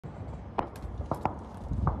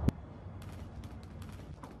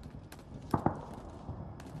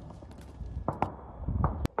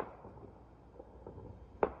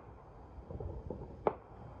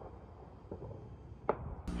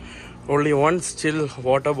Only one still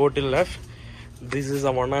water bottle left. This is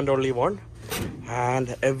the one and only one, and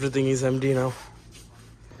everything is empty now.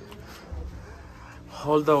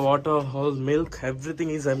 All the water, all milk, everything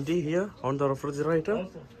is empty here on the refrigerator.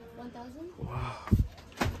 1,000? Wow.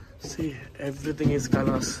 See, everything is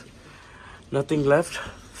colors. Nothing left.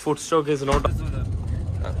 Food stock is not.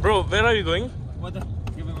 Bro, where are you going? Water.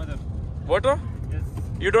 Give me water. Water? Yes.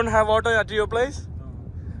 You don't have water at your place? No.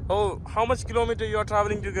 Oh, how much kilometer you are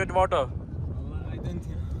traveling to get water? I don't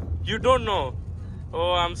know. You don't know?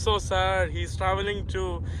 Oh, I'm so sad. He's traveling to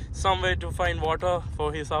somewhere to find water for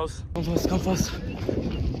his house. Come fast, come fast.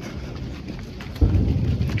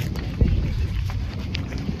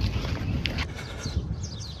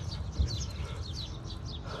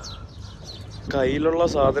 കയ്യിലുള്ള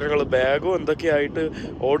സാധനങ്ങൾ ബാഗും എന്തൊക്കെയായിട്ട്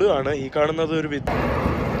ഓടുകയാണ്. ഈ കാണുന്നത് ഒരു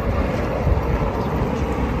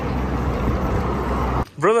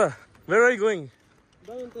Brother, where are you going?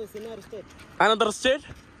 Going to another state. Another state?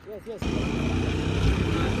 Yes, yes.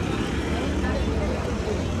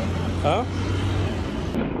 Huh?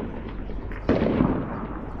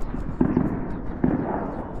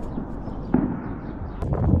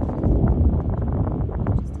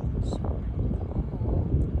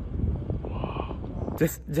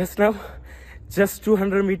 Just now, just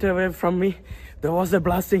 200 meters away from me, there was a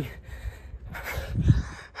blasting.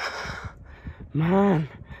 Man.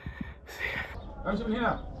 أمشي من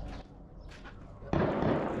هنا.